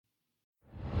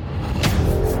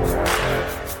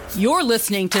You're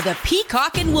listening to the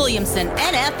Peacock and Williamson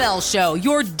NFL Show,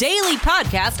 your daily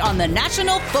podcast on the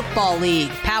National Football League,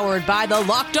 powered by the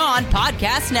Locked On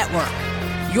Podcast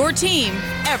Network. Your team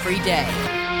every day.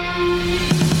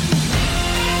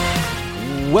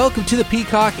 Welcome to the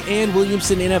Peacock and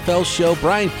Williamson NFL Show.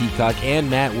 Brian Peacock and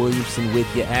Matt Williamson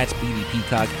with you at BD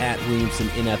Peacock at Williamson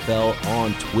NFL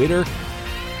on Twitter.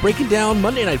 Breaking down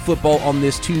Monday Night Football on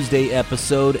this Tuesday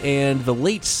episode and the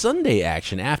late Sunday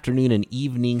action, afternoon and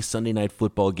evening Sunday Night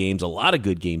Football games. A lot of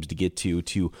good games to get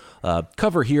to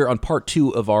cover here on part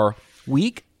 2 of our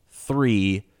Week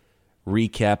 3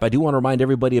 recap. I do want to remind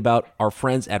everybody about our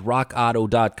friends at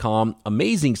rockauto.com.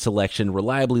 Amazing selection,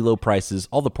 reliably low prices,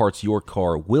 all the parts your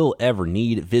car will ever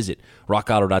need. Visit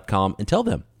rockauto.com and tell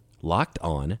them Locked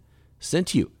On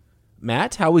sent you.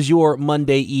 Matt, how was your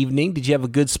Monday evening? Did you have a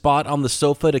good spot on the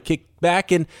sofa to kick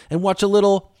back and watch a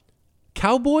little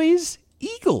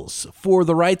Cowboys-Eagles for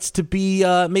the rights to be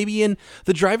maybe in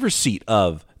the driver's seat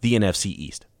of the NFC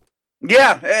East?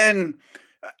 Yeah, and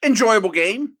enjoyable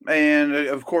game, and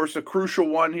of course a crucial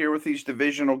one here with these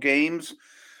divisional games.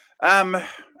 I'm going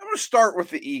to start with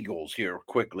the Eagles here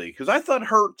quickly because I thought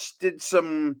Hurts made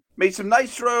some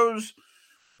nice throws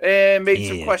and made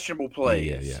some questionable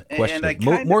plays.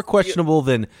 Yeah. More questionable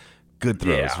than good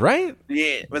throws, right?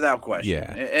 Yeah, without question.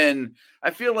 Yeah. And I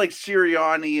feel like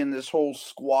Sirianni and this whole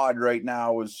squad right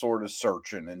now is sort of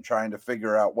searching and trying to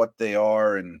figure out what they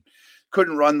are, and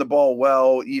couldn't run the ball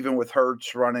well, even with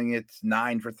Hurts running it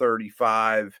 9 for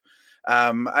 35.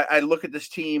 I look at this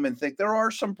team and think there are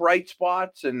some bright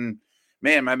spots, and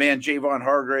man, my man Javon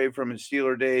Hargrave from his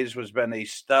Steeler days has been a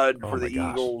stud for the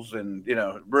Eagles, and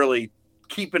really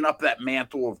keeping up that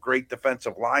mantle of great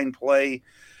defensive line play.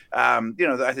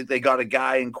 I think they got a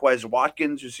guy in Quez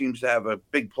Watkins who seems to have a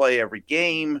big play every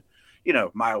game.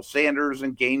 Miles Sanders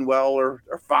and Gainwell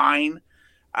are fine.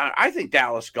 I think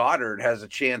Dallas Goedert has a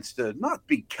chance to not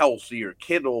be Kelsey or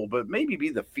Kittle, but maybe be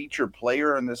the featured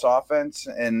player in this offense,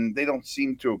 and they don't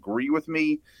seem to agree with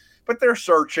me. But they're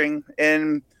searching,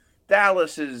 and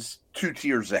Dallas is 2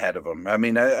 tiers ahead of them. I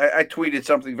mean, I tweeted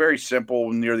something very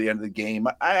simple near the end of the game.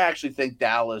 I actually think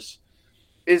Dallas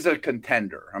is a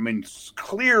contender. I mean,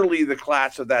 clearly the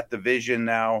class of that division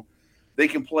now. They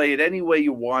can play it any way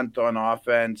you want on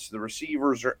offense. The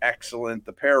receivers are excellent.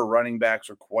 The pair of running backs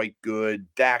are quite good.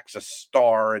 Dak's a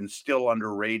star and still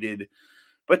underrated.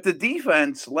 But the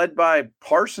defense, led by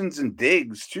Parsons and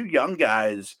Diggs, 2 young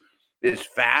guys, is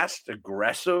fast,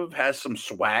 aggressive, has some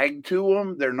swag to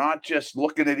them. They're not just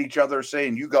looking at each other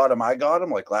saying, you got him, I got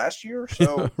him, like last year.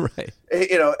 So, right.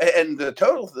 And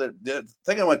the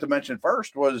thing I wanted to mention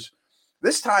first was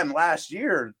this time last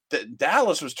year,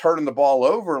 Dallas was turning the ball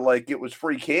over like it was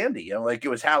free candy, like it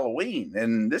was Halloween.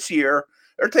 And this year,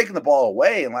 they're taking the ball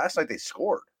away, and last night they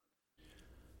scored.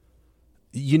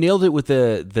 You nailed it with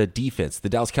the defense, the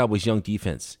Dallas Cowboys' young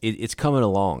defense. It's coming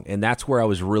along, and that's where I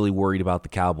was really worried about the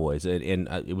Cowboys. And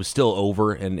it was still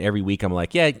over, and every week I'm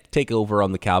like, yeah, take over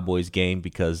on the Cowboys game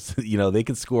because, they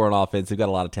can score on offense. They've got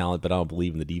a lot of talent, but I don't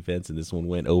believe in the defense, and this one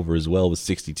went over as well with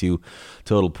 62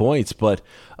 total points. But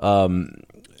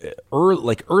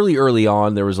early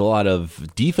on, there was a lot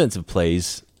of defensive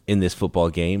plays in this football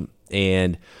game,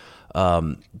 and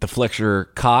the Fletcher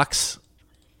Cox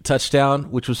touchdown,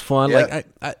 which was fun. Yeah.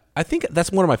 Like I think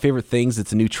that's one of my favorite things.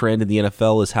 It's a new trend in the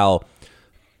NFL is how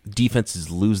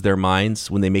defenses lose their minds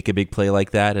when they make a big play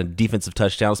like that, and defensive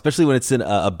touchdown, especially when it's in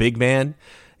a big man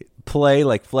play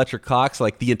like Fletcher Cox.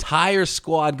 Like the entire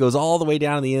squad goes all the way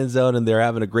down in the end zone, and they're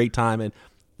having a great time, and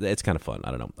it's kind of fun.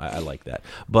 I don't know. I like that,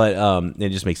 but it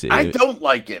just makes it. I don't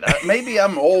like it. Maybe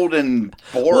I'm old and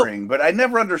boring, but I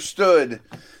never understood.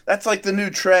 That's like the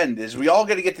new trend is we all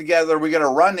got to get together. We got to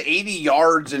run 80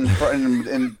 yards and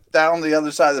down the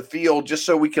other side of the field just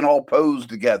so we can all pose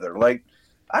together. Like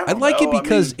I like it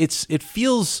because it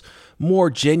feels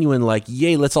more genuine, like,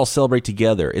 yay, let's all celebrate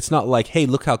together. It's not like, hey,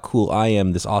 look how cool I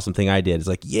am, this awesome thing I did. It's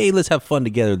like, yay, let's have fun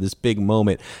together, this big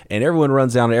moment. And everyone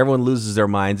runs down and everyone loses their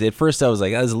minds. At first I was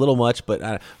like, that was a little much,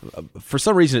 but for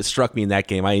some reason it struck me in that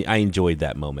game. I enjoyed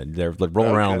that moment. They're like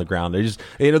rolling around on the ground. They're just,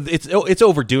 it's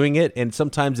overdoing it, and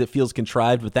sometimes it feels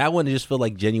contrived, but that one, it just felt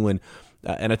like genuine.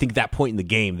 And I think at that point in the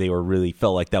game, they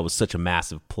felt like that was such a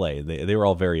massive play. They were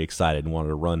all very excited and wanted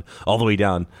to run all the way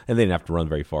down, and they didn't have to run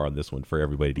very far on this one for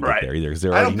everybody to get there either. Because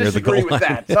they're already near the goal line. I don't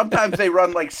disagree with that. Sometimes they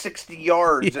run like 60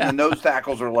 yards, and the nose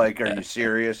tackles are like, "Are you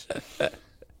serious?"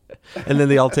 And then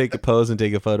they all take a pose and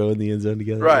take a photo in the end zone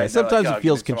together. Right. Yeah, sometimes it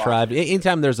feels contrived.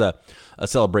 Anytime there's a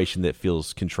celebration that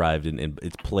feels contrived and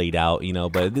it's played out,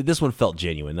 but this one felt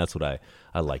genuine. That's what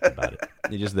I liked about it.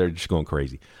 They're just going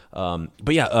crazy. But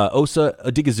yeah, Osa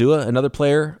Odigizua, another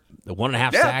player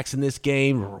 1.5 sacks in this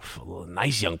game.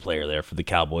 Nice young player there for the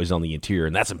Cowboys on the interior,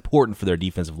 and that's important for their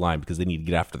defensive line because they need to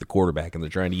get after the quarterback, and they're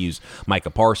trying to use Micah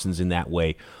Parsons in that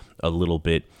way a little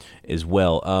bit as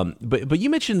well. But you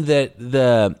mentioned that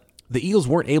the Eagles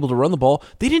weren't able to run the ball.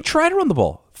 They didn't try to run the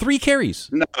ball. 3 carries.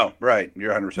 No, right.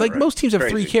 You're 100% like right. Most teams have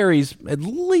 3 carries at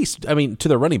least. I mean, to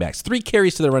their running backs. 3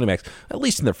 carries to their running backs, at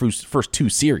least in their first 2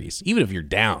 series, even if you're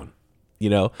down.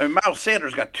 And Miles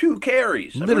Sanders got 2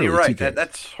 carries. Literally, you're right.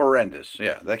 That's horrendous.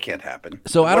 Yeah, that can't happen.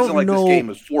 So I don't know. This game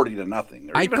was 40-0. Or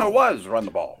even it was run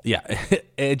the ball. Yeah,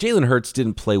 Jalen Hurts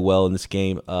didn't play well in this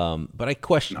game. But I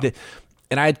questioned it,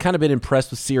 and I had kind of been impressed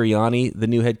with Sirianni, the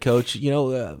new head coach.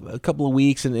 A couple of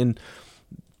weeks and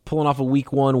pulling off a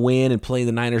week 1 win and playing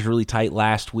the Niners really tight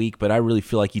last week. But I really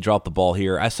feel like he dropped the ball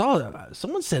here. I saw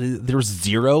someone said there was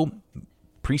 0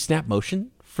 pre-snap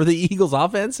motion for the Eagles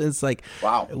offense. And it's like,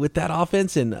 wow, with that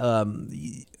offense. And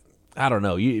I don't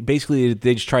know. Basically,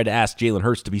 they just tried to ask Jalen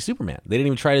Hurts to be Superman. They didn't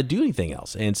even try to do anything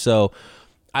else. And so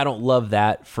I don't love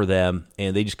that for them.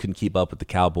 And they just couldn't keep up with the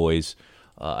Cowboys.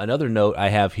 Another note I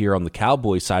have here on the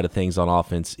Cowboys side of things on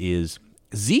offense is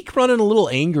Zeke running a little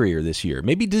angrier this year.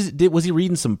 Maybe was he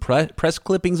reading some press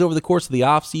clippings over the course of the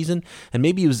offseason? And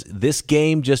maybe it was this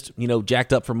game just,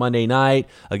 jacked up for Monday night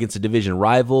against a division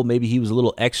rival. Maybe he was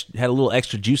had a little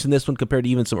extra juice in this one compared to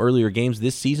even some earlier games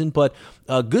this season. But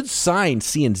a good sign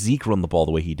seeing Zeke run the ball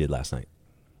the way he did last night.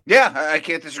 Yeah, I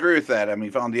can't disagree with that. I mean, he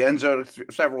found the end zone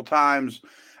several times.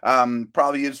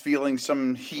 Probably is feeling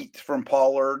some heat from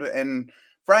Pollard. And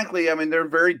frankly, I mean, they're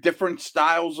very different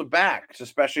styles of backs,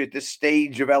 especially at this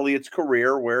stage of Elliott's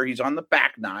career where he's on the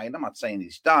back 9. I'm not saying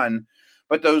he's done,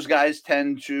 but those guys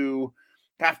tend to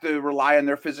have to rely on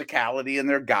their physicality and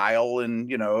their guile.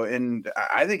 And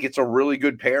I think it's a really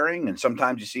good pairing. And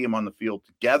sometimes you see them on the field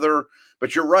together.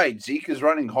 But you're right. Zeke is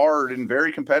running hard and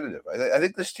very competitive. I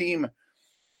think this team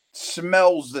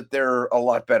smells that they're a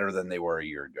lot better than they were a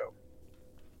year ago.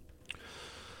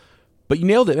 But you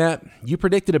nailed it, Matt. You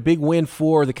predicted a big win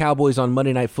for the Cowboys on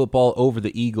Monday Night Football over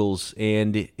the Eagles,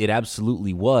 and it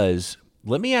absolutely was.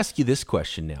 Let me ask you this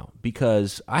question now,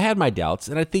 because I had my doubts,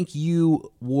 and I think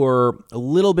you were a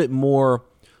little bit more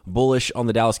bullish on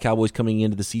the Dallas Cowboys coming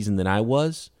into the season than I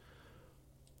was.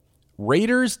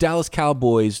 Raiders, Dallas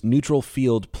Cowboys, neutral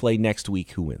field play next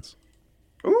week. Who wins?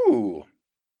 Ooh.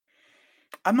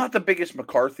 I'm not the biggest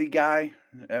McCarthy guy.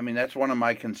 I mean, that's one of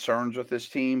my concerns with this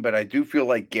team, but I do feel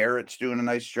like Garrett's doing a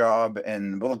nice job,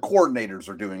 and the coordinators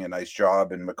are doing a nice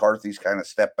job, and McCarthy's kind of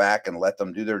stepped back and let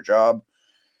them do their job.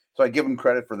 So I give them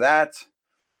credit for that.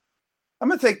 I'm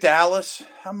going to take Dallas.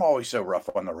 I'm always so rough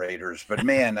on the Raiders, but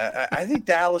man, I think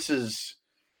Dallas is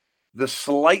the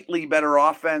slightly better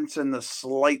offense and the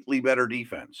slightly better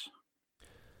defense.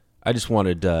 I just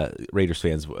wanted Raiders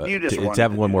fans to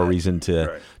have one more reason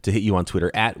to hit you on Twitter,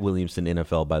 at Williamson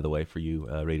NFL, by the way, for you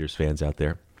Raiders fans out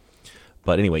there.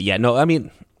 But anyway, I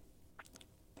mean,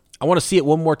 I want to see it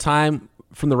one more time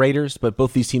from the Raiders, but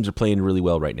both these teams are playing really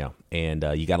well right now, and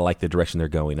you got to like the direction they're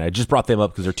going. I just brought them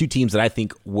up because they're 2 teams that I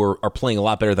think are playing a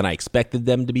lot better than I expected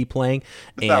them to be playing,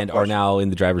 and are now in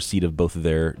the driver's seat of both of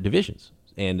their divisions.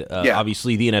 And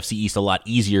obviously the NFC East a lot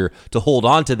easier to hold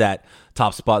on to that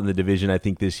top spot in the division, I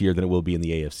think, this year than it will be in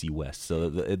the AFC West. So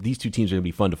these 2 teams are going to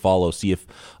be fun to follow, see if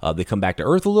they come back to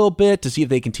earth a little bit, to see if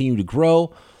they continue to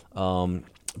grow.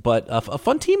 But a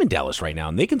fun team in Dallas right now,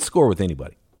 and they can score with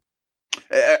anybody.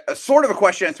 Sort of a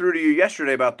question I threw to you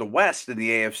yesterday about the West and the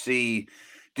AFC.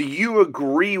 Do you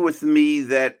agree with me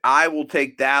that I will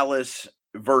take Dallas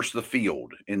versus the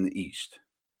field in the East?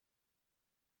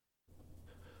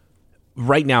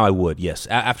 Right now, I would, yes.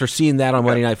 After seeing that on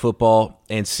Monday Night Football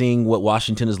and seeing what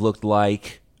Washington has looked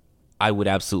like, I would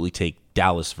absolutely take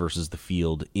Dallas versus the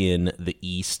field in the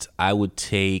East. I would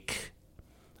take,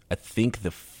 I think,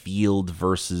 the field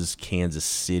versus Kansas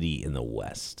City in the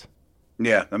West.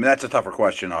 Yeah, I mean, that's a tougher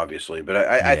question, obviously. But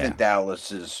I think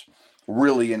Dallas is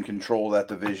really in control of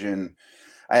that division.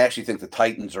 I actually think the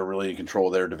Titans are really in control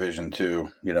of their division, too.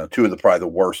 2 of probably the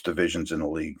worst divisions in the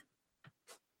league.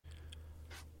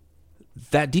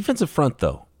 That defensive front,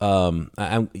 though,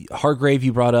 Hargrave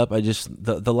you brought up.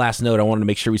 The last note, I wanted to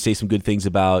make sure we say some good things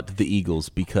about the Eagles,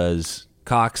 because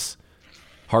Cox,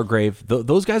 Hargrave,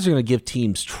 those guys are going to give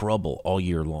teams trouble all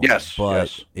year long. Yes,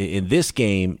 but in this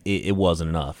game, it wasn't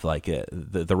enough. Like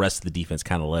the rest of the defense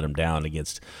kind of let them down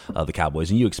against the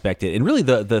Cowboys, and you expect it. And really,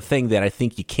 the thing that I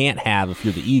think you can't have if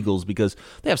you're the Eagles, because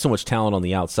they have so much talent on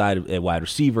the outside at wide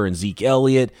receiver and Zeke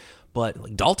Elliott. But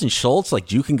like Dalton Schultz,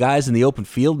 juking guys in the open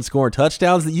field and scoring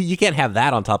touchdowns, you can't have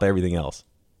that on top of everything else.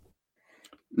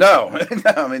 No,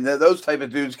 no, I mean, those type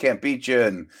of dudes can't beat you,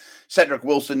 and Cedric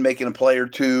Wilson making a play or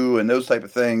two and those type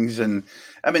of things. And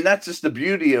I mean, that's just the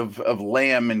beauty of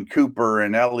Lamb and Cooper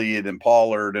and Elliott and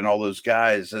Pollard and all those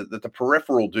guys, that the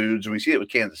peripheral dudes, and we see it with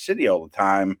Kansas City all the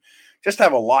time, just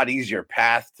have a lot easier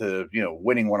path to,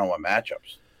 winning one-on-one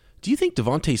matchups. Do you think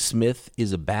Devontae Smith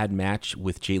is a bad match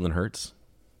with Jalen Hurts?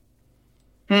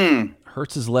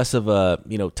 Hurts is less of a,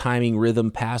 timing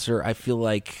rhythm passer. I feel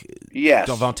like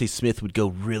Devontae Smith would go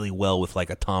really well with like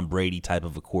a Tom Brady type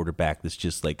of a quarterback that's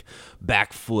just like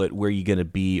back foot, where you're going to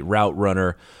be, route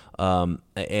runner. And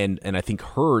I think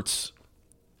Hurts,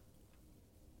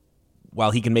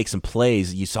 while he can make some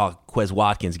plays, you saw Quez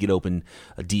Watkins get open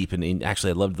deep. And actually,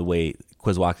 I loved the way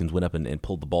Quez Watkins went up and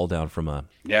pulled the ball down from a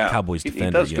Cowboys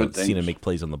defender. Seeing him make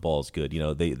plays on the ball is good.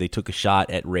 They took a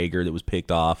shot at Rager that was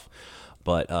picked off.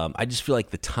 But I just feel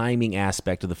like the timing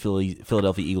aspect of the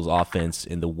Philadelphia Eagles offense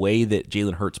and the way that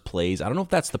Jalen Hurts plays, I don't know if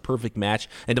that's the perfect match.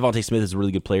 And Devontae Smith is a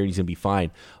really good player and he's going to be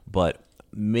fine. But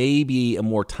maybe a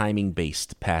more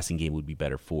timing-based passing game would be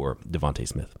better for Devontae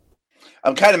Smith.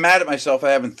 I'm kind of mad at myself. I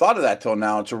haven't thought of that till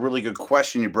now. It's a really good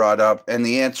question you brought up. And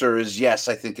the answer is yes,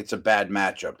 I think it's a bad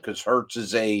matchup because Hurts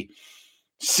is a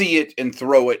see it and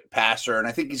throw it passer. And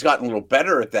I think he's gotten a little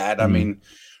better at that. I mean,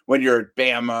 when you're at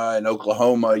Bama and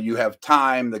Oklahoma, you have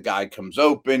time. The guy comes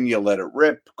open, you let it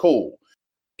rip. Cool.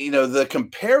 The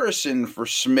comparison for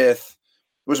Smith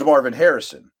was Marvin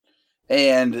Harrison.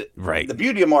 And the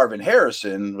beauty of Marvin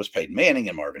Harrison was Peyton Manning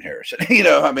and Marvin Harrison.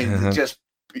 Just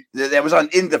that was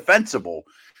indefensible.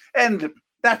 And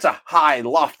that's a high,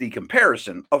 lofty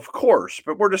comparison, of course.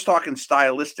 But we're just talking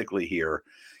stylistically here.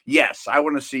 Yes, I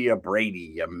want to see a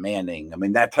Brady, a Manning. I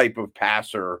mean, that type of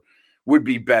passer would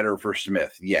be better for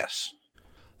Smith, yes.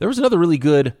 There was another really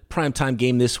good primetime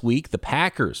game this week. The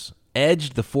Packers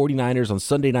edged the 49ers on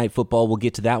Sunday Night Football. We'll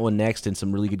get to that one next, and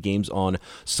some really good games on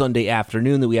Sunday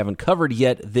afternoon that we haven't covered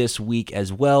yet this week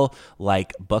as well,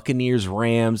 like Buccaneers,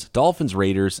 Rams, Dolphins,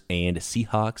 Raiders, and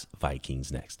Seahawks,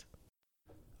 Vikings next.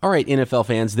 All right, NFL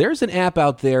fans, there's an app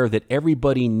out there that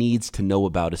everybody needs to know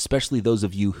about, especially those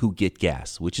of you who get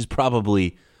gas, which is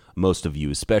probably most of you,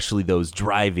 especially those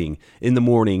driving in the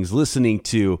mornings, listening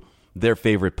to their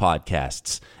favorite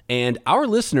podcasts. And our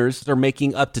listeners are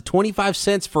making up to 25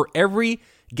 cents for every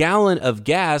gallon of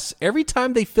gas every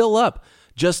time they fill up.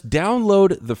 Just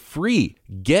download the free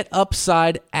Get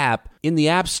Upside app in the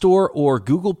App Store or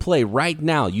Google Play right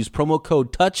now. Use promo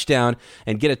code Touchdown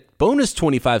and get a bonus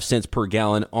 25 cents per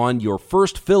gallon on your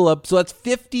first fill up. So that's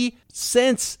 50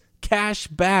 cents cash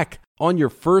back on your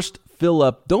first fill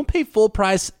up. Don't pay full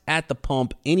price at the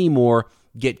pump anymore.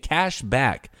 Get cash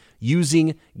back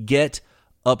using Get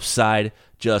Upside.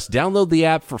 Just download the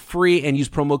app for free and use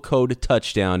promo code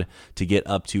Touchdown to get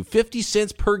up to 50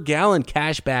 cents per gallon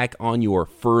cash back on your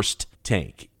first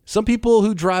tank. Some people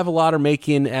who drive a lot are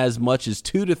making as much as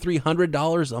 $200 to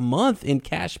 $300 a month in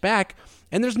cash back,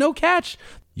 and there's no catch.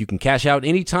 You can cash out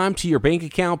anytime to your bank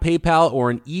account, PayPal,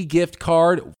 or an e-gift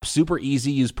card. Super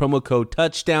easy. Use promo code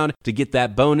Touchdown to get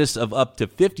that bonus of up to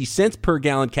 50 cents per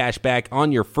gallon cash back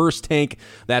on your first tank.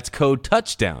 That's code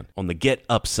Touchdown on the Get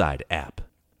Upside app.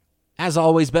 As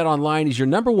always, BetOnline is your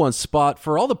number one spot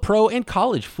for all the pro and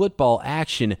college football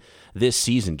action this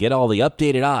season. Get all the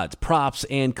updated odds, props,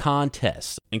 and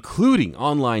contests, including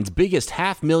online's biggest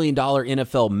 $500,000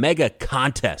 NFL mega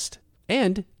contest.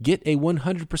 And get a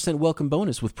 100% welcome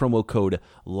bonus with promo code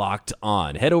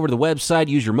LOCKEDON. Head over to the website,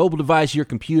 use your mobile device, your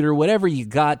computer, whatever you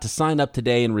got to sign up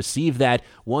today and receive that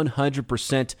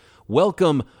 100%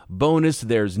 welcome bonus.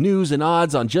 There's news and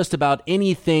odds on just about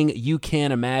anything you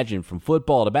can imagine, from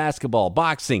football to basketball,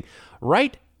 boxing,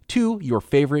 right to your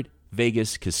favorite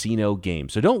Vegas casino game.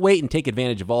 So don't wait and take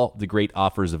advantage of all the great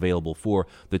offers available for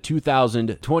the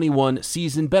 2021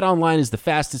 season. BetOnline is the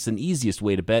fastest and easiest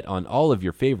way to bet on all of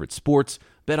your favorite sports.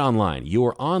 BetOnline,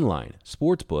 your online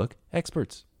sportsbook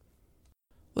experts.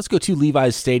 Let's go to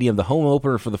Levi's Stadium, the home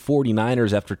opener for the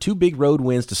 49ers. After two big road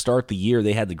wins to start the year,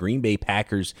 they had the Green Bay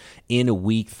Packers in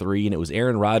Week 3, and it was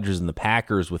Aaron Rodgers and the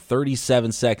Packers with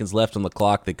 37 seconds left on the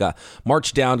clock that got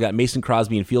marched down, got Mason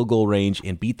Crosby in field goal range,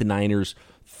 and beat the Niners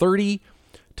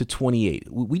 30-28.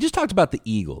 We just talked about the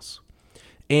Eagles,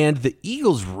 and the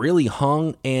Eagles really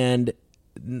hung, and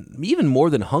even more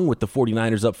than hung, with the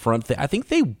 49ers up front. I think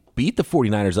they beat the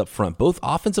 49ers up front, both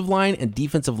offensive line and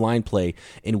defensive line play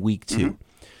in Week 2. Mm-hmm.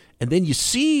 And then you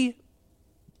see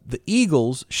the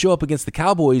Eagles show up against the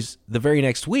Cowboys the very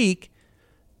next week,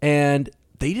 and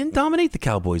they didn't dominate the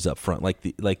Cowboys up front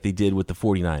like they did with the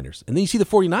 49ers. And then you see the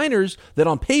 49ers that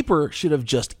on paper should have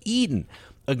just eaten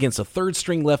against a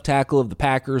third-string left tackle of the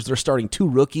Packers. They're starting 2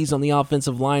 rookies on the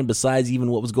offensive line besides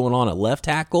even what was going on at left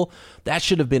tackle. That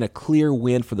should have been a clear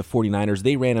win for the 49ers.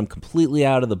 They ran them completely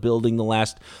out of the building the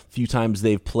last few times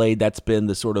they've played. That's been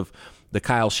the sort of the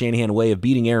Kyle Shanahan way of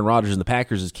beating Aaron Rodgers and the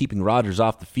Packers is keeping Rodgers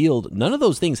off the field. None of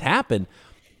those things happen.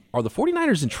 Are the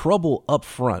 49ers in trouble up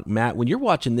front? Matt, when you're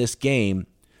watching this game,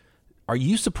 are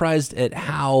you surprised at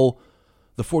how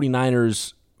the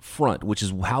 49ers front, which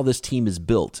is how this team is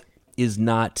built, is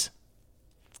not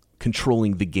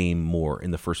controlling the game more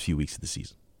in the first few weeks of the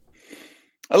season?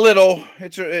 A little.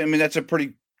 That's a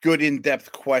pretty good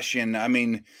in-depth question. I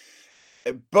mean,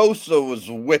 Bosa was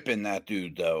whipping that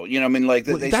dude, though. You know, I mean, like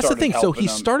that's the thing. So he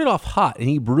started off hot, and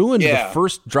he ruined the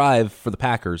first drive for the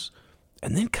Packers,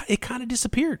 and then it kind of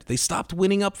disappeared. They stopped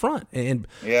winning up front, and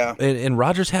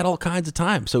Rodgers had all kinds of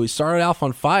time. So he started off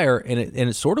on fire, and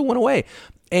it sort of went away.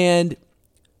 And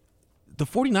the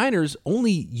 49ers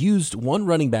only used one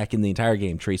running back in the entire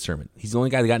game, Trey Sermon. He's the only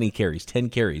guy that got any carries, 10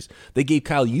 carries. They gave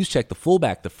Kyle Juszczyk, the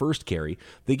fullback, the first carry.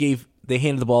 They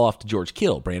handed the ball off to George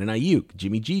Kittle, Brandon Ayuk.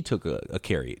 Jimmy G took a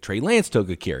carry. Trey Lance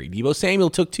took a carry. Deebo Samuel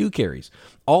took 2 carries.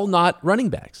 All not running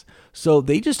backs. So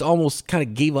they just almost kind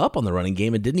of gave up on the running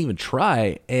game and didn't even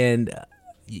try. And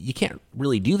you can't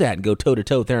really do that and go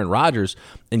toe-to-toe with Aaron Rodgers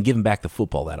and give him back the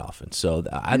football that often. So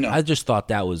I just thought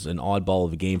that was an oddball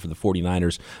of a game for the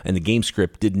 49ers, and the game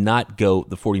script did not go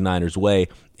the 49ers' way.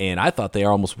 And I thought they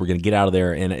almost were going to get out of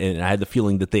there, and I had the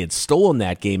feeling that they had stolen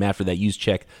that game after that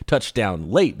Juszczyk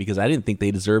touchdown late because I didn't think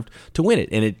they deserved to win it.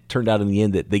 And it turned out in the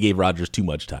end that they gave Rodgers too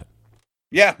much time.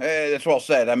 Yeah, that's well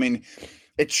said. I mean,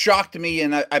 it shocked me,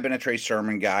 and I've been a Trey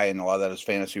Sermon guy, and a lot of that is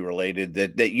fantasy related,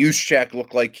 that Juszczyk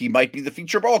looked like he might be the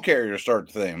feature ball carrier to start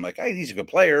the thing. I'm like, hey, he's a good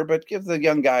player, but give the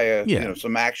young guy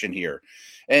some action here.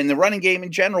 And the running game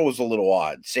in general was a little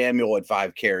odd. Samuel had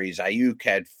 5 carries. Ayuk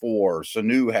had 4.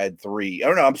 Sanu had 3.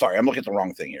 Oh, no, I'm sorry. I'm looking at the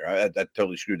wrong thing here. I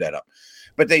totally screwed that up.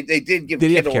 But they did give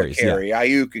Kittle carries, a carry. Yeah.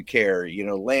 Ayuk a carry.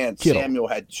 Lance, Kittle. Samuel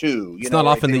had 2. It's not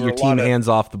often that your team hands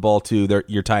off the ball to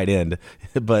your tight end.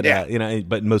 But,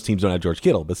 but most teams don't have George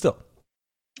Kittle, but still.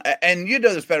 And you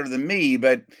know this better than me,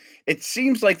 but it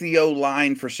seems like the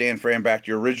O-line for San Fran, back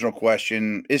to your original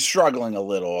question, is struggling a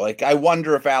little. Like, I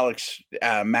wonder if Alex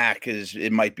Mack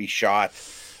it might be shot.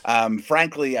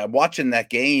 Frankly, watching that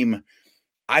game,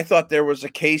 I thought there was a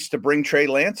case to bring Trey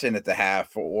Lance in at the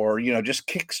half or, just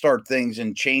kickstart things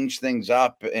and change things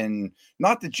up. And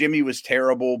not that Jimmy was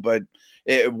terrible, but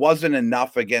it wasn't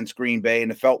enough against Green Bay.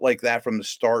 And it felt like that from the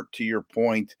start, to your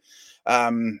point.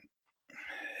 I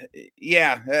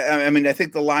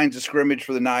think the lines of scrimmage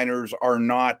for the Niners are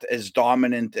not as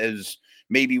dominant as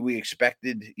maybe we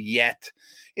expected yet.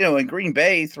 And Green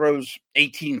Bay throws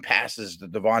 18 passes to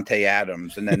Davante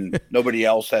Adams, and then nobody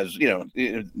else has,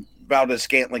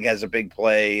 Valdez-Scantling has a big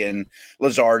play, and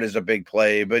Lazard is a big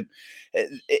play. But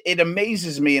it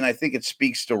amazes me, and I think it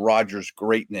speaks to Rodgers'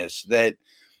 greatness, that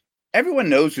everyone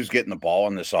knows who's getting the ball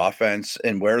in this offense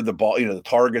and where the ball, the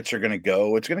targets are going to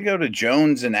go. It's going to go to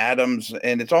Jones and Adams.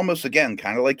 And it's almost, again,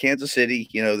 kind of like Kansas City,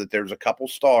 that there's a couple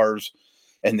stars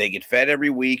and they get fed every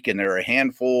week and they're a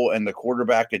handful, and the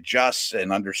quarterback adjusts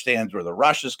and understands where the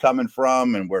rush is coming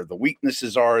from and where the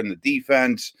weaknesses are in the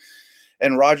defense.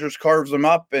 And Rodgers carves them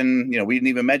up. And, we didn't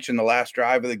even mention the last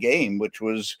drive of the game, which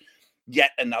was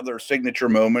yet another signature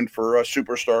moment for a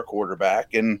superstar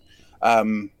quarterback. And,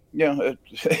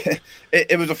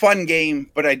 it was a fun game,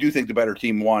 but I do think the better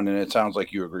team won, and it sounds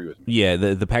like you agree with me. Yeah,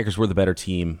 the Packers were the better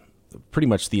team pretty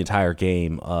much the entire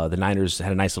game. The Niners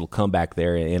had a nice little comeback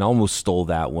there and almost stole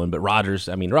that one. But Rodgers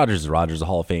is Rodgers, a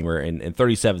Hall of Famer, and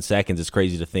 37 seconds is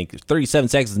crazy to think. 37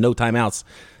 seconds is no timeouts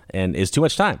and is too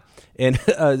much time. And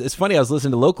it's funny, I was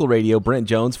listening to local radio. Brent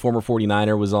Jones, former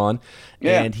 49er, was on,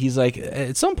 and he's like,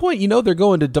 at some point, they're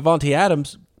going to Davante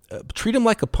Adams. Treat him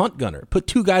like a punt gunner. Put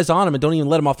 2 guys on him and don't even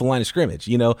let him off the line of scrimmage.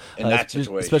 In that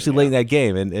situation, especially late in that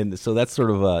game, and so that's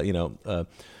sort of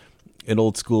an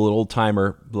old school, an old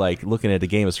timer, like looking at the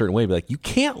game a certain way. Be like, you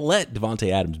can't let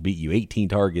Davante Adams beat you. 18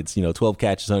 targets, 12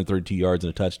 catches, 132 yards, and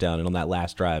a touchdown, and on that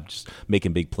last drive, just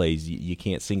making big plays. You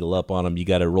can't single up on him. You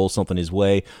got to roll something his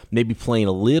way. Maybe playing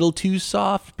a little too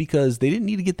soft because they didn't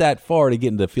need to get that far to get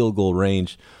into field goal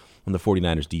range on the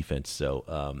 49ers defense.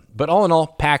 So, but all in all,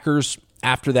 Packers,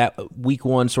 after that week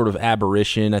 1 sort of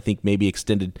aberration, I think maybe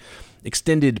extended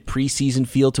preseason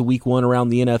feel to week 1 around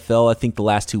the NFL. I think the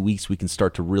last 2 weeks we can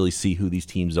start to really see who these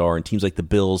teams are, and teams like the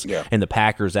Bills and the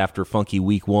Packers after funky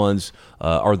week 1s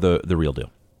are the real deal.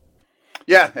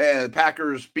 Yeah, the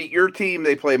Packers beat your team.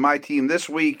 They play my team this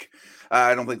week.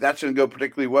 I don't think that's going to go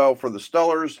particularly well for the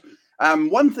Steelers.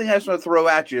 One thing I just want to throw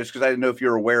at you is because I didn't know if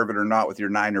you're aware of it or not with your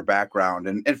Niner background.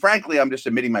 And frankly, I'm just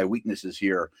admitting my weaknesses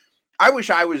here. I wish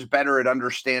I was better at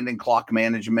understanding clock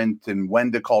management and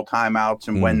when to call timeouts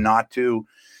and when not to.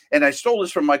 And I stole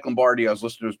this from Mike Lombardi. I was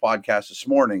listening to his podcast this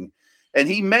morning, and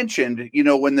he mentioned,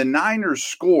 when the Niners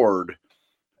scored,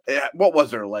 what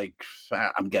was there, like,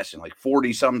 I'm guessing like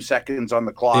 40 some seconds on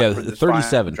the clock. Yeah,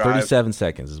 37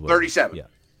 seconds is what 37. Yeah.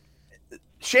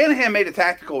 Shanahan made a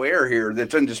tactical error here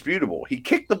that's indisputable. He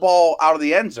kicked the ball out of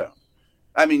the end zone.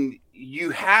 I mean,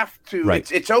 you have to,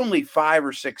 right. It's only 5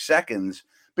 or 6 seconds,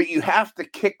 but you have to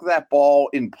kick that ball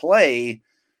in play,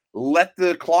 let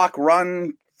the clock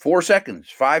run 4 seconds,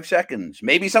 5 seconds.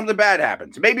 Maybe something bad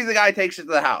happens. Maybe the guy takes it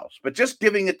to the house, but just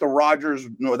giving it to Rodgers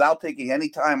without taking any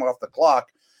time off the clock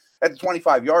at the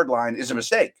 25-yard line is a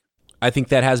mistake. I think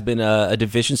that has been a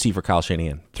deficiency for Kyle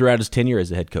Shanahan throughout his tenure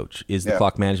as a head coach is the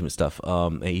clock management stuff.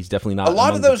 He's definitely not. A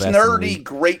lot of those nerdy,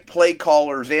 great play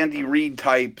callers, Andy Reid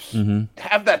types,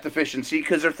 have that deficiency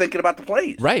because they're thinking about the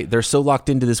plays. Right. They're so locked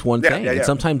into this one thing. And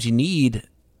sometimes you need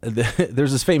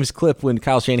there's this famous clip when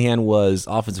Kyle Shanahan was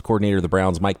offensive coordinator of the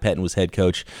Browns. Mike Pettin was head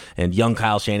coach, and young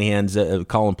Kyle Shanahan's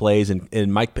calling plays, and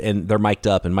they're mic'd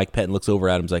up, and Mike Pettin looks over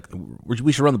at him, and is like,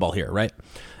 "We should run the ball here, right?"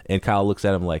 And Kyle looks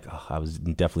at him like, I was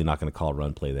definitely not going to call a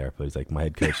run play there, but he's like, my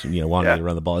head coach, wanted me to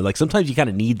run the ball. Like sometimes you kind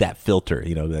of need that filter,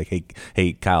 like,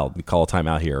 hey, Kyle, call a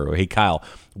timeout here, or hey, Kyle,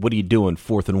 what are you doing?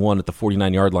 4th and 1 at the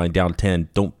 49-yard line, down 10.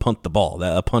 Don't punt the ball.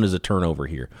 A punt is a turnover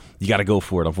here. You got to go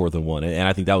for it on 4th and 1. And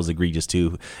I think that was egregious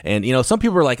too. And some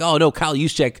people are like, oh no, Kyle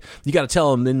Juszczyk, you got to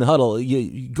tell him in the huddle,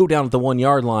 you go down at the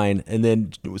 1-yard line and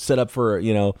then set up for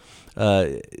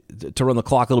to run the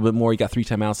clock a little bit more. You got 3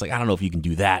 timeouts. Like, I don't know if you can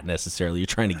do that necessarily. You're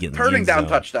trying to get in turning the end down zone.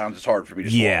 Touchdowns is hard for me to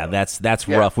swallow. That's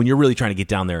rough when you're really trying to get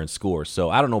down there and score. So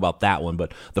I don't know about that one,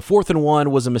 but the 4th and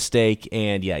 1 was a mistake,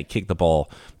 and kick the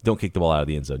ball. Don't kick the ball out of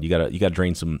the end zone. You gotta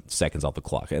drain some seconds off the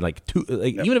clock, and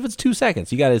even if it's 2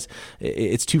 seconds,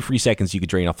 it's 2 free seconds you could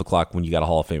drain off the clock when you got a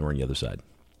Hall of Famer on the other side.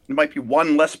 It might be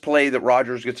one less play that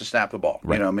Rodgers gets to snap the ball.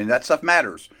 Right. That stuff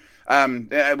matters. We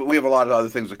have a lot of other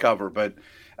things to cover, but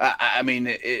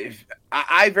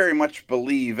I very much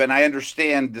believe, and I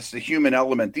understand this, the human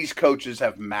element. These coaches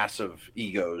have massive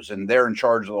egos, and they're in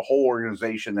charge of the whole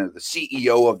organization and the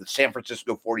CEO of the San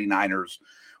Francisco 49ers,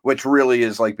 which really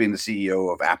is like being the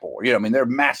CEO of Apple. They're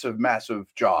massive, massive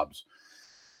jobs.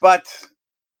 But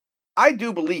I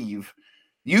do believe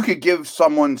you could give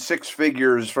someone 6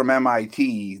 figures from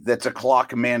MIT that's a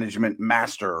clock management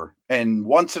master, and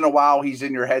once in a while he's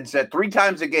in your headset 3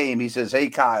 times a game. He says, "Hey,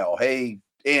 Kyle. Hey,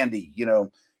 Andy.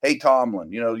 Hey,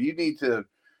 Tomlin. You need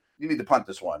to punt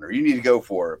this one, or you need to go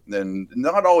for it." And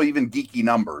not all even geeky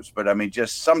numbers, but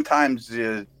just sometimes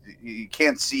you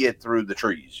can't see it through the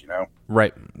trees.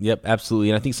 Right. Yep. Absolutely.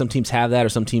 And I think some teams have that, or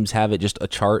some teams have it just a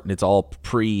chart and it's all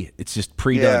it's just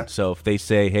pre-done. Yeah. So if they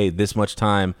say, "Hey, this much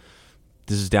time,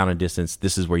 this is down in distance,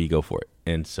 this is where you go for it."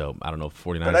 And so I don't know if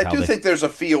 49ers. But I do think there's a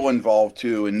feel involved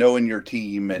too, and knowing your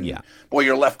team, and boy,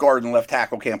 your left guard and left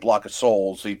tackle can't block a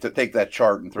soul, so you take that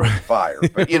chart and throw it in the fire.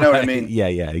 But you know what I mean? Yeah,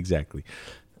 exactly.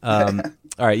 All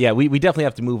right, we definitely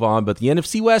have to move on. But the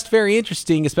NFC West, very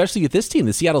interesting, especially with this team,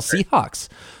 the Seattle Seahawks,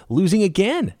 losing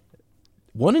again.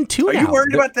 1-2 Are now. You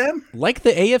worried about them? Like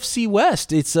the AFC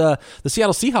West, it's the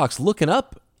Seattle Seahawks looking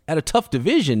up at a tough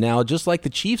division now, just like the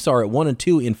Chiefs are at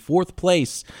 1-2 in 4th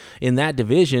place in that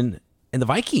division. And the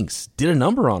Vikings did a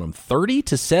number on them,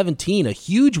 30-17, a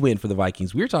huge win for the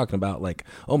Vikings. We were talking about like,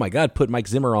 oh my God, put Mike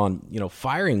Zimmer on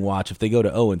firing watch if they go to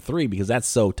 0-3 because that's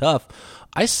so tough.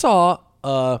 I saw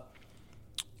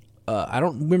I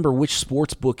don't remember which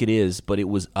sports book it is, but it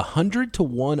was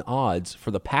 100-1 odds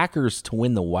for the Packers to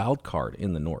win the wild card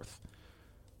in the North.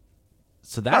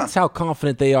 So that's how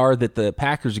confident they are that the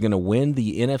Packers are going to win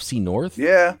the NFC North?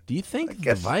 Yeah. Do you think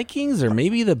the Vikings or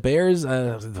maybe the Bears?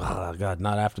 Oh, God,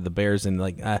 not after the Bears. And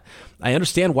I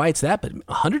understand why it's that, but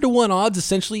 100-1 odds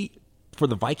essentially for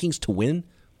the Vikings to win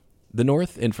the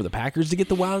North and for the Packers to get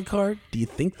the wild card. Do you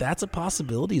think that's a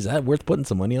possibility? Is that worth putting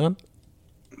some money on?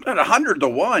 At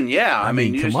 100-1, yeah. I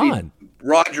mean, come on.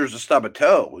 Rodgers to stub a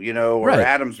toe, or right.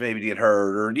 Adams maybe to get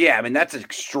hurt, or that's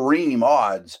extreme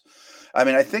odds.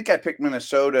 I think I picked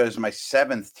Minnesota as my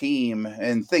 7th team,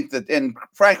 and think that, and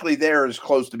frankly, they're as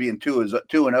close to being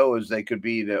 2-0 as they could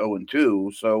be to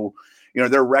 0-2. So,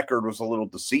 their record was a little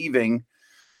deceiving.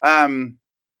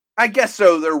 I guess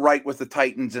so. They're right with the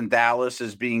Titans and Dallas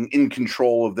as being in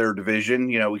control of their division.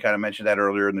 We kind of mentioned that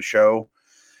earlier in the show.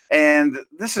 And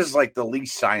this is like the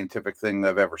least scientific thing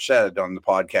I've ever said on the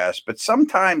podcast, but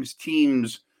sometimes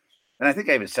teams, and I think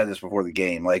I even said this before the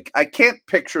game, like I can't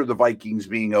picture the Vikings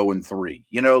being 0-3,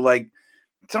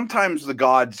 sometimes the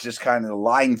gods just kind of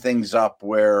line things up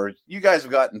where you guys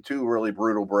have gotten 2 really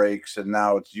brutal breaks, and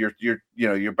now it's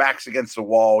your back's against the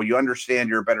wall. You understand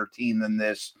you're a better team than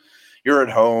this. You're at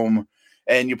home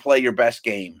and you play your best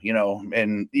game,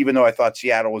 and even though I thought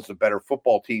Seattle was the better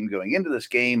football team going into this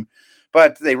game,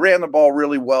 but they ran the ball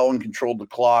really well and controlled the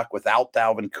clock without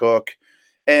Dalvin Cook.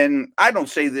 And I don't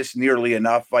say this nearly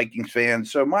enough, Vikings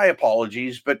fans, so my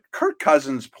apologies, but Kirk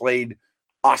Cousins played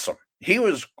awesome. He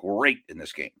was great in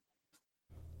this game.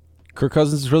 Kirk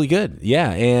Cousins is really good.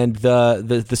 Yeah, and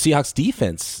the Seahawks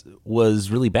defense was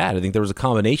really bad. I think there was a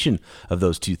combination of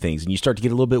those two things, and you start to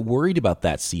get a little bit worried about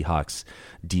that Seahawks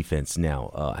defense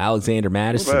now. Alexander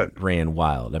Mattison ran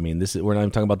wild. I mean, we're not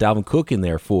even talking about Dalvin Cook in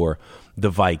there for the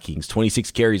Vikings.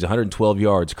 26 carries, 112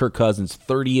 yards. Kirk Cousins,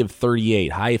 30 of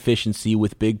 38. High efficiency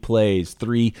with big plays.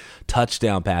 3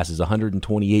 touchdown passes,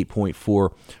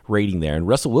 128.4 rating there. And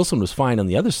Russell Wilson was fine on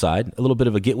the other side. A little bit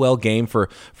of a get-well game for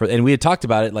and we had talked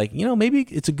about it, like, maybe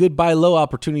it's a good buy-low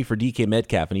opportunity for DK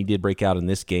Metcalf, and he did break out in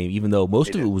this game, even though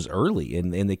most of it was early.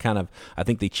 And they kind of, I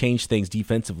think they changed things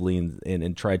defensively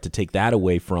and tried to take that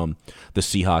away from the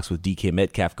Seahawks with DK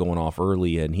Metcalf going off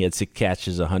early, and he had 6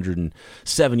 catches,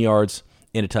 107 yards,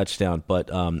 and a touchdown. But,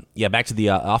 back to the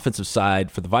offensive side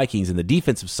for the Vikings and the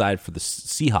defensive side for the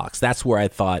Seahawks. That's where I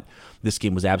thought this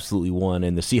game was absolutely won.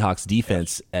 And the Seahawks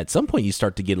defense, at some point, you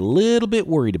start to get a little bit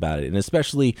worried about it. And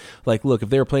especially, like, look, if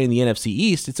they were playing the NFC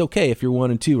East, it's okay if you're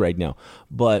 1-2 right now.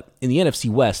 But in the NFC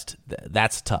West,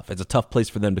 that's tough. It's a tough place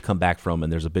for them to come back from.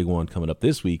 And there's a big one coming up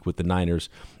this week with the Niners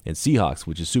and Seahawks,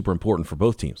 which is super important for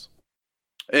both teams.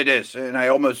 It is, and I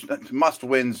almost must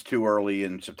wins too early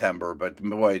in September, but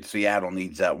boy, Seattle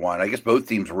needs that one. I guess both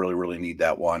teams really, really need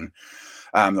that one.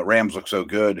 The Rams look so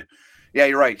good. Yeah,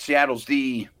 you're right. Seattle's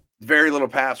very little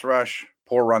pass rush,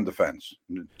 poor run defense.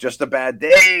 Just a bad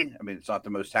day. I mean, it's not the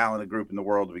most talented group in the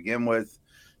world to begin with,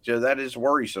 so that is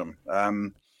worrisome.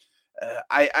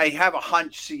 I have a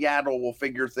hunch Seattle will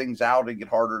figure things out and get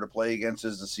harder to play against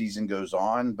as the season goes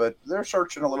on, but they're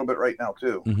searching a little bit right now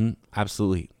too. Mm-hmm.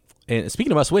 Absolutely. And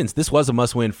speaking of must-wins, this was a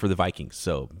must-win for the Vikings,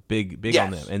 so big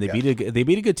on them. And they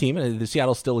beat a good team, and the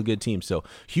Seattle's still a good team. So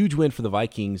huge win for the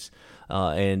Vikings,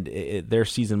 and their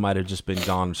season might have just been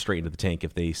gone straight into the tank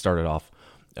if they started off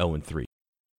 0-3.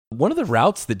 One of the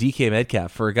routes that DK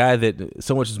Metcalf, for a guy that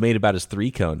so much is made about his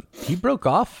 3-cone, he broke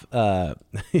off a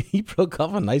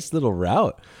nice little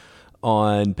route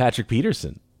on Patrick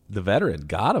Peterson, the veteran.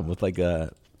 Got him with like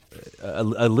a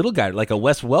little guy, like a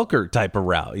Wes Welker type of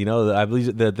route. I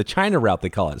believe the China route, they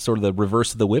call it, sort of the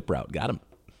reverse of the whip route. Got him.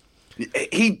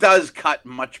 He does cut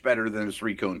much better than his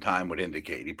 3-cone time would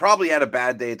indicate. He probably had a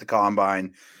bad day at the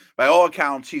combine. By all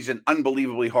accounts, he's an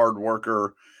unbelievably hard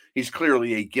worker. He's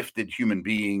clearly a gifted human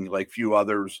being like few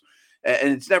others.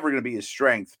 And it's never going to be his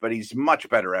strength, but he's much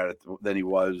better at it than he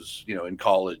was, in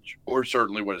college, or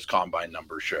certainly what his combine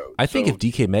numbers showed. I think if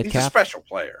DK Metcalf, he's a special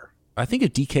player. I think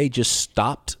if DK just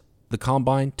stopped the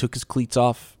combine, took his cleats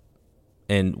off,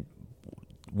 and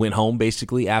went home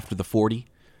basically after the 40,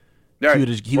 right.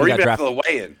 he would have got drafted. The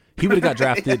weigh-in. He would have got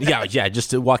drafted. yeah,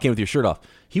 just to walk in with your shirt off.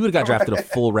 He would have got drafted a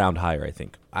full round higher. I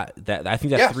think. I think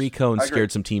that 3-cone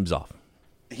scared some teams off.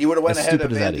 He would have went ahead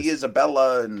of Andy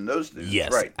Isabella and those dudes.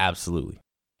 Yes, right. Absolutely.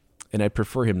 And I'd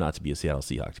prefer him not to be a Seattle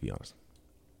Seahawk, to be honest.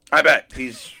 I bet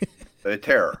he's a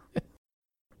terror.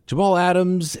 Jamal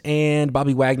Adams and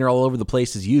Bobby Wagner all over the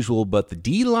place as usual, but the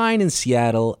D-line in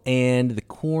Seattle and the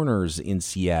corners in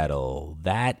Seattle,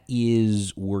 that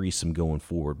is worrisome going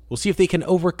forward. We'll see if they can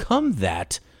overcome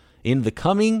that in the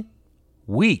coming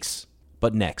weeks.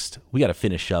 But next, we got to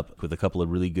finish up with a couple of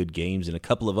really good games and a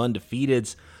couple of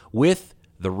undefeateds with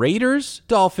the Raiders,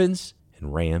 Dolphins,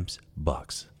 and Rams,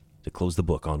 Bucks to close the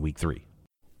book on week 3.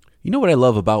 You know what I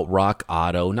love about Rock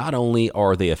Auto? Not only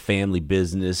are they a family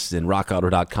business, and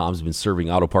RockAuto.com has been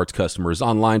serving auto parts customers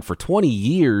online for 20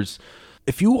 years,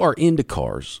 if you are into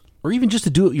cars, or even just to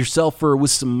do it yourselfer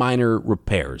with some minor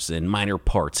repairs and minor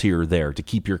parts here or there to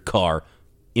keep your car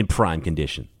in prime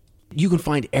condition, you can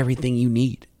find everything you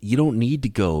need. You don't need to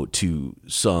go to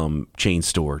some chain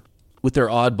store with their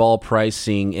oddball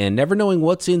pricing and never knowing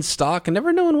what's in stock and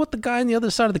never knowing what the guy on the other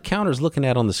side of the counter is looking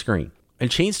at on the screen. And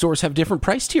chain stores have different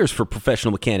price tiers for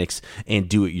professional mechanics and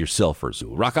do-it-yourselfers.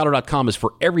 RockAuto.com is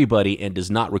for everybody and does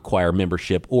not require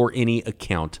membership or any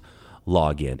account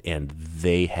login. And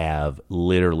they have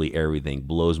literally everything.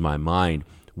 Blows my mind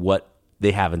what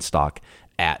they have in stock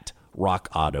at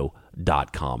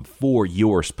RockAuto.com for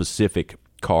your specific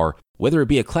car, whether it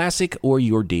be a classic or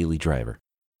your daily driver.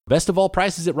 Best of all,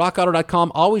 prices at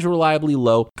rockauto.com, always reliably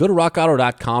low. Go to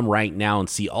rockauto.com right now and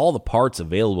see all the parts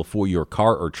available for your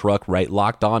car or truck, right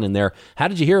locked on in there. How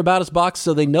did you hear about us box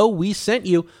so they know we sent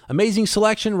you? Amazing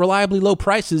selection, reliably low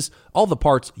prices, all the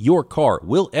parts your car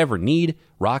will ever need.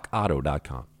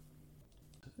 rockauto.com.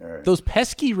 Right. Those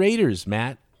pesky Raiders,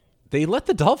 Matt, they let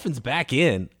the Dolphins back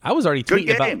in. I was already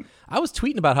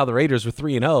tweeting about how the Raiders were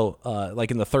 3-0 like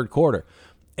in the third quarter.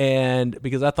 And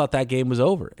because I thought that game was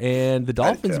over. And the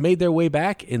Dolphins made their way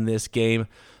back in this game.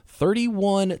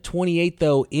 31-28,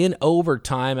 though, in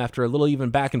overtime after a little even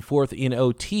back and forth in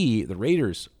OT. The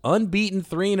Raiders unbeaten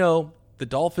 3-0. The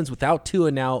Dolphins without Tua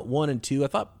now 1-2. I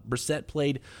thought Brissett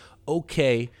played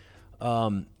okay.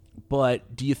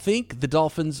 But do you think the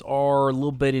Dolphins are a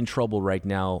little bit in trouble right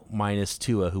now, minus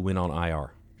Tua, who went on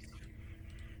IR?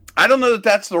 I don't know that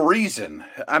that's the reason.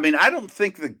 I mean, I don't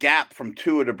think the gap from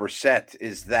Tua to Brissett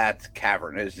is that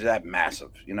cavernous, is that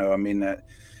massive. You know, I mean,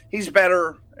 he's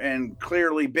better, and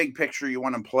clearly, big picture, you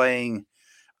want him playing.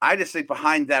 I just think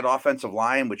behind that offensive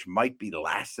line, which might be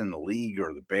last in the league,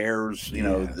 or the Bears, you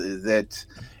know, that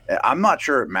I'm not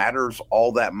sure it matters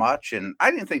all that much. And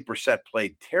I didn't think Brissett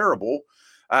played terrible.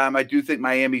 I do think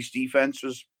Miami's defense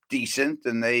was decent,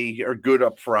 and they are good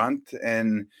up front.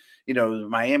 And you know,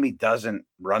 Miami doesn't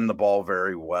run the ball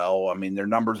very well. I mean, their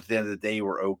numbers at the end of the day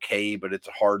were okay, but it's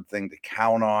a hard thing to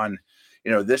count on.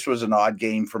 You know, this was an odd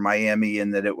game for Miami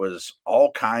in that it was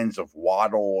all kinds of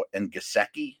Waddle and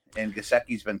Gesicki, and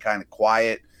Gesicki's been kind of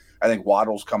quiet. I think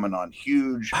Waddle's coming on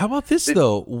huge. How about this,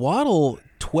 though? Waddle,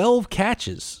 12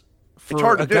 catches.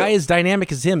 For a guy as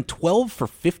dynamic as him, 12 for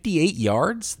 58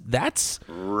 yards. That's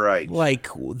right.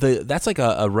 That's like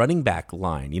a running back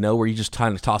line, you know, where you just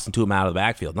kind of toss into him out of the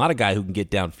backfield. Not a guy who can get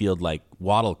downfield like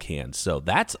Waddle can. So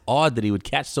that's odd that he would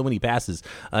catch so many passes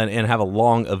and have a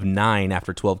long of 9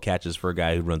 after 12 catches for a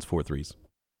guy who runs 4.3s.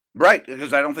 Right,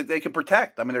 because I don't think they can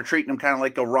protect. I mean, they're treating him kind of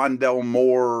like a Rondell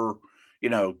Moore, you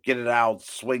know, get it out,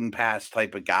 swing pass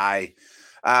type of guy.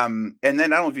 And then I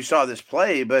don't know if you saw this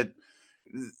play, but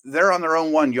they're on their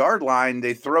own 1 yard line.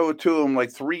 They throw it to him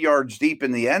like 3 yards deep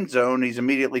in the end zone. He's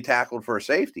immediately tackled for a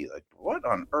safety. Like, what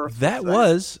on earth? That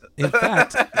was, in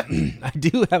fact, I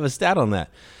do have a stat on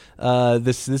that.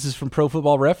 This is from Pro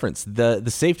Football Reference. The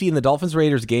safety in the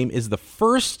Dolphins-Raiders game is the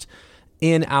first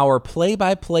in our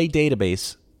play-by-play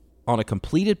database on a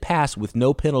completed pass with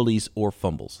no penalties or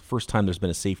fumbles. First time there's been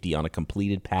a safety on a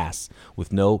completed pass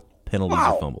with no penalties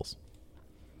or fumbles.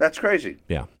 That's crazy.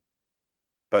 Yeah.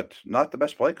 But not the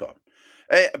best play call.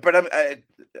 But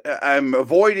I'm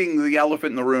avoiding the elephant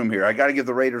in the room here. I got to give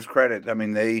the Raiders credit. I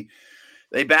mean, they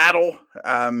battle.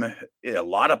 A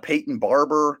lot of Peyton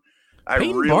Barber.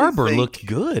 Peyton Barber looked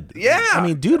good. Yeah. I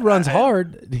mean, dude runs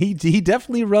hard. He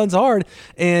definitely runs hard.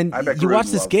 And you watch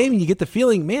this game and you get the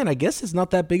feeling, man, I guess it's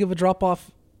not that big of a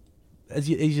drop-off as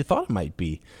you thought it might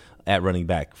be at running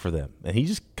back for them. And he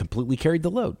just completely carried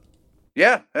the load.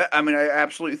 Yeah. I mean, I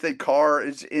absolutely think Carr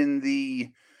is in the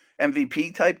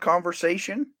MVP type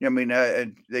conversation. I mean,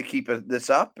 they keep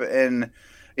this up, and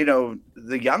you know,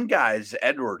 the young guys,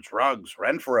 Edwards, Ruggs,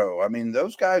 Renfro. I mean,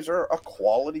 those guys are a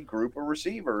quality group of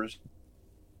receivers.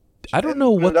 I don't know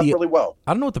what the really well.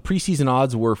 I don't know what the preseason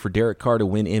odds were for Derek Carr to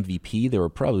win MVP. They were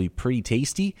probably pretty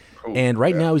tasty. And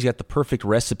right now he's got the perfect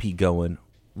recipe going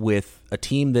with a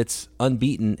team that's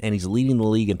unbeaten, and he's leading the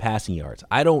league in passing yards.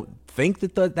 I don't think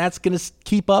that's going to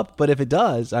keep up, but if it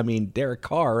does, I mean, Derek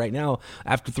Carr right now,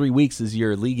 after 3 weeks, is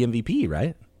your league MVP,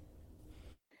 right?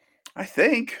 I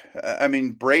think. I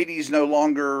mean, Brady's no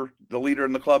longer the leader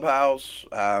in the clubhouse.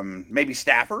 Maybe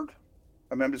Stafford.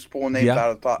 I mean, I'm just pulling names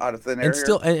out of thin air. And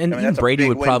still, and even Brady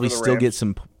would probably still get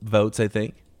some votes, I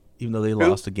think, even though they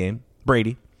lost a game.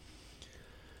 Brady.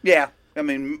 Yeah. I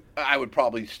mean, I would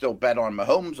probably still bet on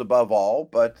Mahomes above all,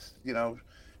 but, you know,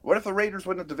 what if the Raiders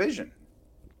win the division?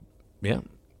 Yeah.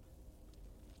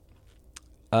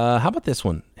 How about this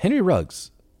one? Henry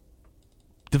Ruggs.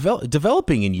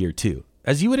 Developing in year 2,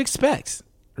 as you would expect,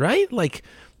 right? Like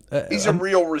he's a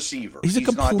real receiver. He's a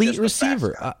complete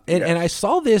receiver. And I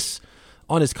saw this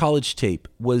on his college tape,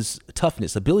 was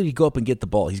toughness, ability to go up and get the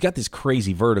ball. He's got this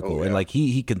crazy vertical, and like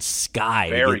he can sky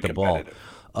to get the ball.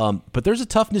 But there's a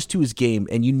toughness to his game,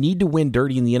 and you need to win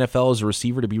dirty in the NFL as a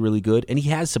receiver to be really good, and he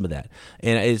has some of that.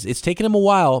 And it's taken him a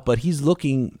while, but he's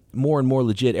looking more and more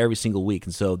legit every single week,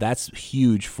 and so that's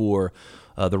huge for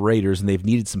the Raiders, and they've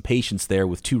needed some patience there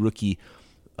with two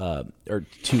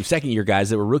second-year guys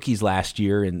that were rookies last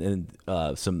year, and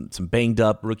some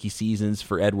banged-up rookie seasons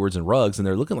for Edwards and Ruggs, and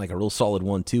they're looking like a real solid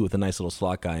 1-2 with a nice little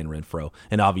slot guy in Renfro,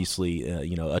 and obviously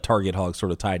a target hog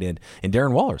sort of tight end in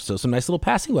Darren Waller. So some nice little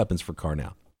passing weapons for Carr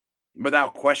now.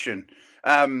 Without question.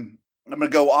 I'm going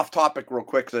to go off topic real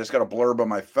quick because I just got a blurb on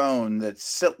my phone that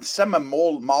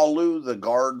Malu, the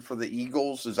guard for the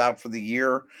Eagles, is out for the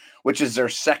year, which is their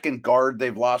second guard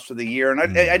they've lost for the year.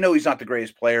 And I know he's not the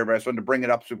greatest player, but I just wanted to bring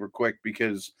it up super quick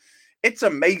because it's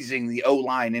amazing the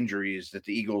O-line injuries that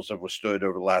the Eagles have withstood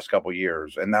over the last couple of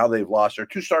years. And now they've lost their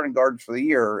 2 starting guards for the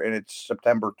year, and it's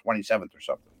September 27th or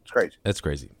something. It's crazy. That's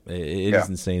crazy. It is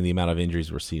insane the amount of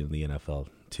injuries we're seeing in the NFL,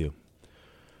 too.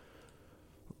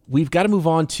 We've got to move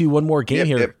on to one more game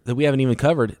here that we haven't even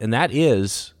covered, and that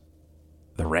is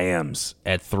the Rams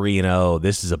at 3-0.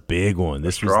 This is a big one.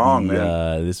 This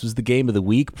was the game of the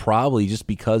week, probably just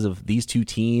because of these two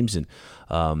teams and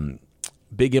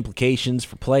big implications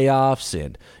for playoffs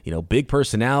and big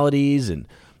personalities, and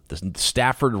the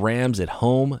Stafford Rams at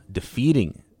home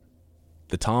defeating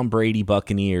the Tom Brady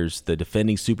Buccaneers, the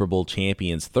defending Super Bowl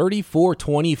champions,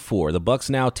 34-24. The Bucs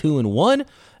now 2-1,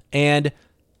 and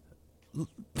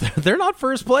they're not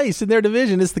first place in their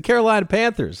division. It's the Carolina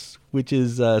Panthers, which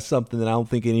is something that I don't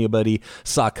think anybody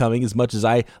saw coming, as much as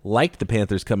I liked the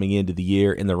Panthers coming into the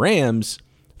year. And the Rams,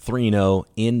 3-0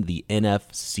 in the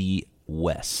NFC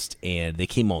West. And they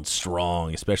came on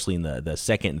strong, especially in the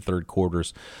second and third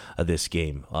quarters of this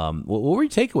game. What were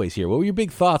your takeaways here? What were your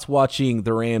big thoughts watching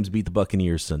the Rams beat the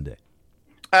Buccaneers Sunday?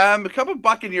 A couple of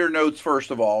Buccaneer notes,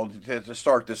 first of all, to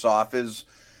start this off, is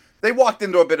they walked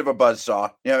into a bit of a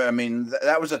buzzsaw.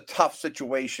 That was a tough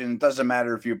situation. Doesn't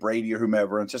matter if you're Brady or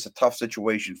whomever. It's just a tough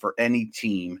situation for any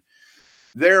team.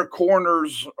 Their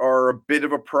corners are a bit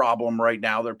of a problem right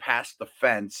now. They're past the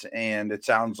fence, and it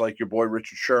sounds like your boy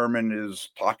Richard Sherman is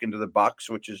talking to the Bucs,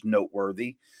 which is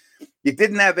noteworthy. You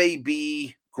didn't have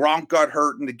AB. Gronk got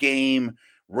hurt in the game.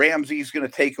 Ramsey's going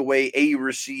to take away a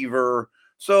receiver.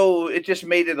 So it just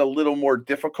made it a little more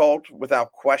difficult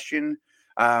without question.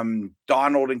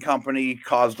 Donald and company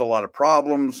caused a lot of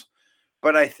problems,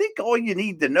 but I think all you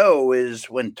need to know is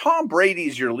when Tom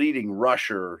Brady's your leading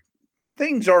rusher,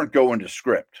 things aren't going to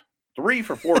script. 3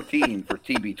 for 14 for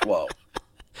TB12.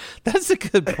 That's a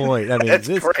good point. That's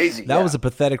crazy. That was a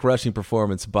pathetic rushing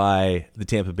performance by the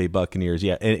Tampa Bay Buccaneers.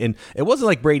 Yeah, and it wasn't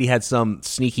like Brady had some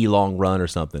sneaky long run or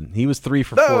something. He was 3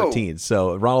 for 14.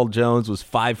 So Ronald Jones was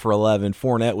 5 for 11.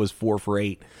 Fournette was 4 for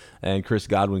 8, and Chris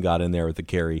Godwin got in there with the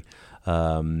carry,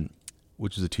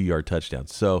 which was a 2-yard touchdown.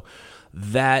 So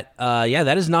that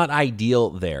is not ideal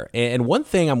there. And one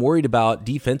thing I'm worried about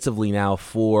defensively now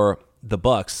for the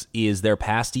Bucs is their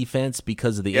pass defense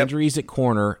because of the injuries at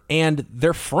corner, and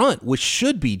their front, which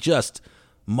should be just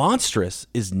monstrous,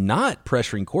 is not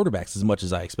pressuring quarterbacks as much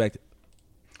as I expected.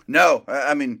 No,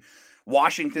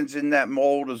 Washington's in that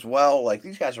mold as well. Like,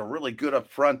 these guys are really good up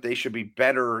front. They should be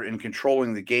better in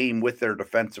controlling the game with their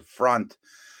defensive front.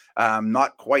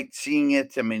 Not quite seeing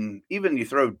it. Even you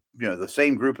throw, the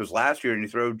same group as last year and you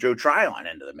throw Joe Tryon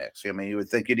into the mix. You would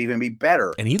think it'd even be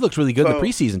better. And he looked really good in the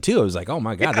preseason too. I was like, oh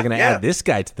my God, they're going to add this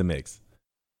guy to the mix.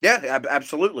 Yeah,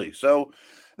 absolutely. So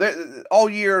all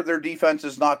year, their defense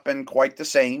has not been quite the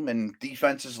same, and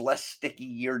defense is less sticky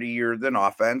year to year than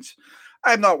offense.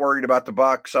 I'm not worried about the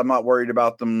Bucs. I'm not worried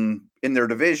about them in their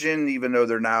division, even though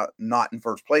they're now not in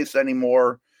first place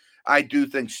anymore. I do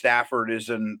think Stafford is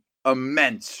an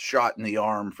immense shot in the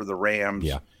arm for the Rams.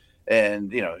 Yeah.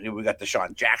 And, we got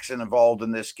DeSean Jackson involved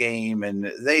in this game,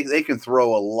 and they can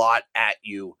throw a lot at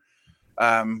you.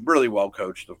 Really well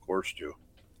coached, of course, too.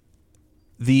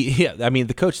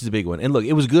 The coach is a big one. And look,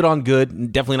 it was good on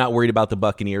good. Definitely not worried about the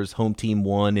Buccaneers. Home team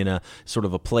won in a sort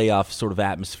of a playoff sort of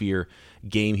atmosphere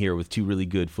game here with two really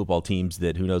good football teams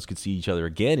that who knows could see each other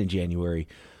again in January.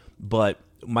 But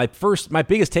my biggest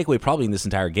takeaway probably in this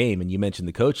entire game, and you mentioned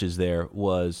the coaches there,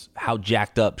 was how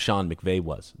jacked up Sean McVay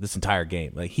was this entire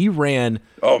game. Like, he ran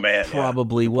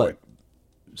probably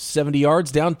 70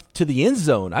 yards down to the end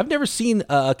zone. I've never seen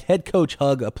a head coach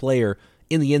hug a player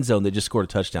in the end zone that just scored a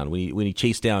touchdown when he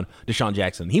chased down DeSean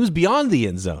Jackson. He was beyond the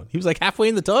end zone. He was like halfway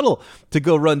in the tunnel to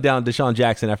go run down DeSean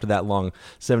Jackson after that long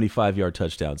 75-yard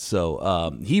touchdown.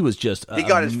 So he was just he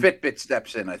got his Fitbit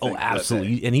steps in, I think. Oh,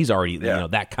 absolutely. And he's already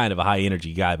that kind of a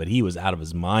high-energy guy, but he was out of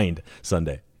his mind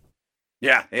Sunday.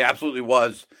 Yeah, he absolutely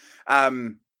was. A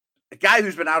guy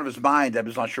who's been out of his mind, I'm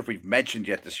just not sure if we've mentioned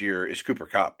yet this year, is Cooper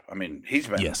Kupp. He's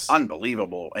been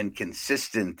unbelievable and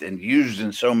consistent and used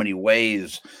in so many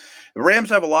ways. The Rams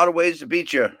have a lot of ways to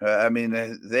beat you. Are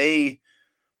they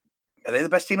the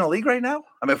best team in the league right now?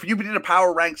 If you did a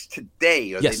power ranks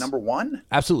today, are they number one?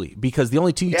 Absolutely, because the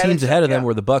only two teams ahead of them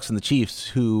were the Bucs and the Chiefs,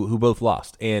 who both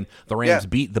lost, and the Rams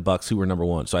beat the Bucs, who were number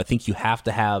one. So I think you have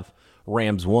to have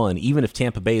Rams 1, even if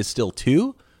Tampa Bay is still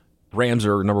 2. Rams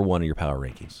are number 1 in your power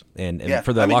rankings, and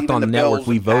for the Locked On Network,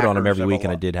 we vote on them every week,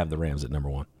 and I did have the Rams at number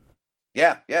 1.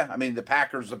 Yeah. I mean, the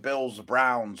Packers, the Bills, the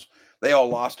Browns, they all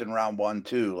lost in round 1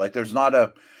 too. Like, there's not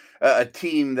a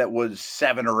team that was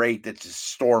 7 or 8 that's just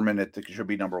storming it that should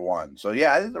be number 1. So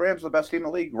yeah, I think the Rams are the best team in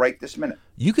the league right this minute.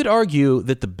 You could argue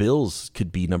that the Bills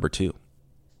could be number 2.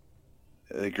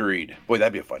 Agreed. Boy,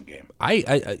 that'd be a fun game.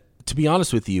 I to be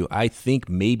honest with you, I think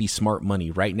maybe smart money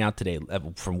right now today,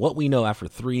 from what we know after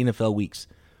 3 NFL weeks,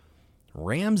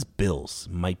 Rams-Bills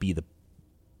might be the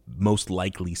most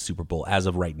likely Super Bowl as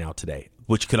of right now today,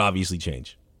 which could obviously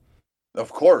change.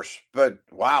 Of course, but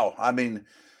wow. I mean,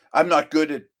 I'm not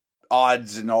good at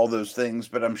odds and all those things,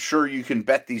 but I'm sure you can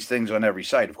bet these things on every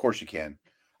site. Of course you can.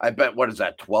 I bet, what is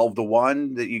that,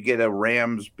 12-1 that you get a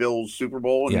Rams-Bills Super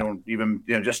Bowl, and Yeah. you don't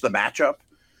even, just the matchup?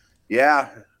 Yeah,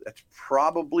 that's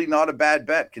probably not a bad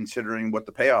bet considering what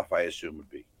the payoff, I assume, would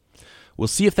be. We'll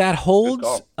see if that holds.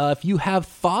 Good If you have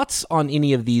thoughts on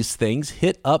any of these things,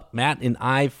 hit up Matt and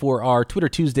I for our Twitter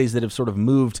Tuesdays that have sort of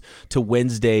moved to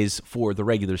Wednesdays for the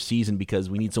regular season because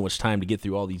we need so much time to get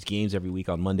through all these games every week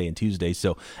on Monday and Tuesday.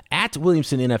 So at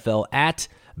Williamson NFL, at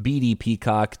BD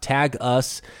Peacock, tag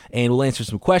us, and we'll answer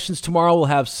some questions. Tomorrow we'll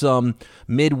have some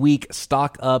midweek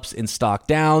stock ups and stock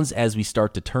downs as we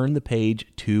start to turn the page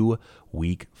to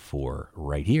week 4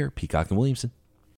 right here, Peacock and Williamson.